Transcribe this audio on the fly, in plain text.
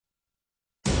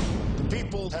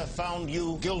people have found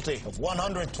you guilty of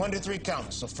 123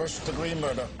 counts of first-degree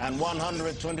murder and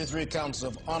 123 counts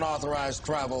of unauthorized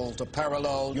travel to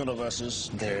parallel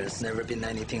universes. There's never been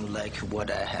anything like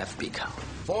what I have become.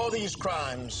 For these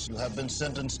crimes, you have been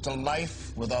sentenced to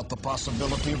life without the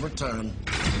possibility of return.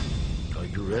 Are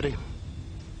you ready?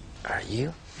 Are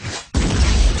you?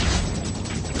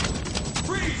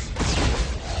 Freeze!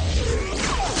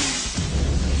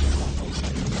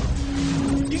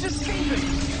 He's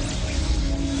escaping!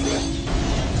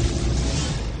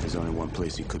 There's only one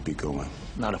place he could be going.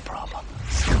 Not a problem.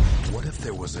 What if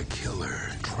there was a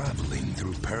killer traveling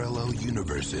through parallel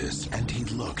universes and he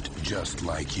looked just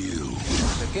like you?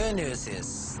 The good news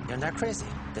is, you're not crazy.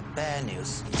 The bad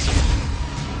news,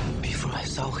 before I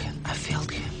saw him, I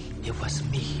felt him. It was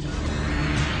me.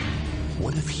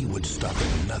 What if he would stop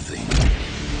at nothing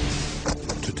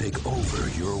to take over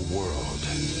your world?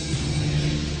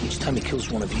 Each time he kills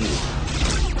one of you,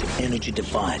 the energy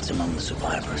divides among the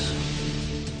survivors.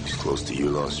 He's close to you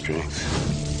lost strength.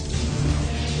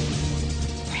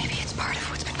 Maybe it's part of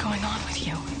what's been going on with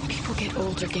you. People get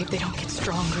older, Gabe. They don't get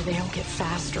stronger. They don't get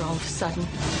faster all of a sudden.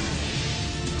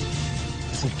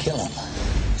 If we kill him,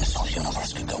 this whole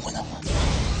universe could go with him.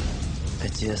 I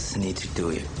just need to do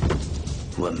it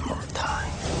one more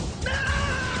time.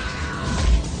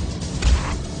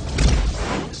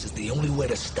 This is the only way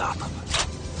to stop him.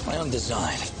 My own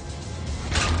design.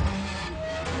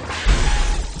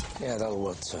 Yeah, that'll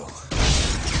work too.